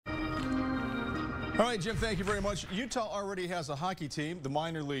All right, Jim, thank you very much. Utah already has a hockey team, the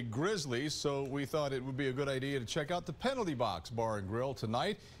minor league Grizzlies, so we thought it would be a good idea to check out the Penalty Box Bar and Grill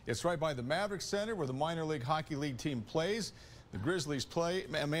tonight. It's right by the Maverik Center where the minor league hockey league team plays. The Grizzlies play.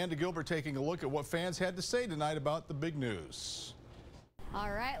 Amanda Gilbert taking a look at what fans had to say tonight about the big news.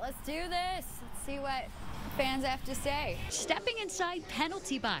 All right, let's do this. Let's see what fans have to say. Stepping inside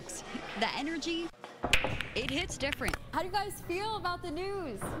Penalty Box, the energy, it hits different. How do you guys feel about the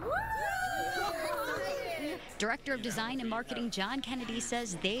news? Director of Design and Marketing John Kennedy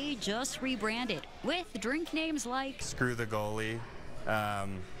says they just rebranded with drink names like Screw the Goalie,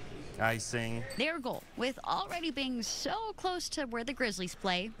 Icing. Their goal, with already being so close to where the Grizzlies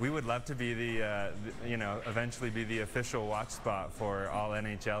play. We would love to be eventually be the official watch spot for all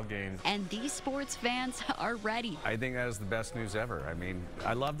NHL games. And these sports fans are ready. I think that is the best news ever. I mean,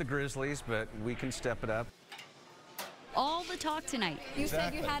 I love the Grizzlies, but we can step it up. All the talk tonight. You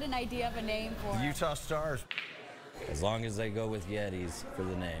said you had an idea of a name for it. Utah Stars. As long as they go with Yetis for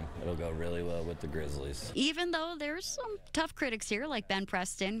the name, it'll go really well with the Grizzlies. Even though there's some tough critics here like Ben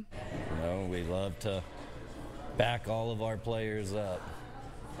Preston. You know, we love to back all of our players up,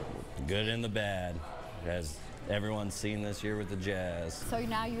 good and the bad, as everyone's seen this year with the Jazz. So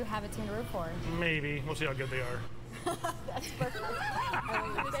now you have a team to root for. Maybe. We'll see how good they are. That's perfect.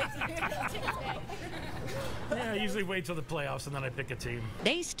 Yeah, I usually wait till the playoffs and then I pick a team.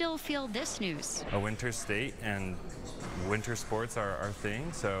 They still feel this news. A winter state and winter sports are our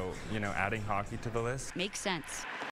thing, so, adding hockey to the list Makes sense.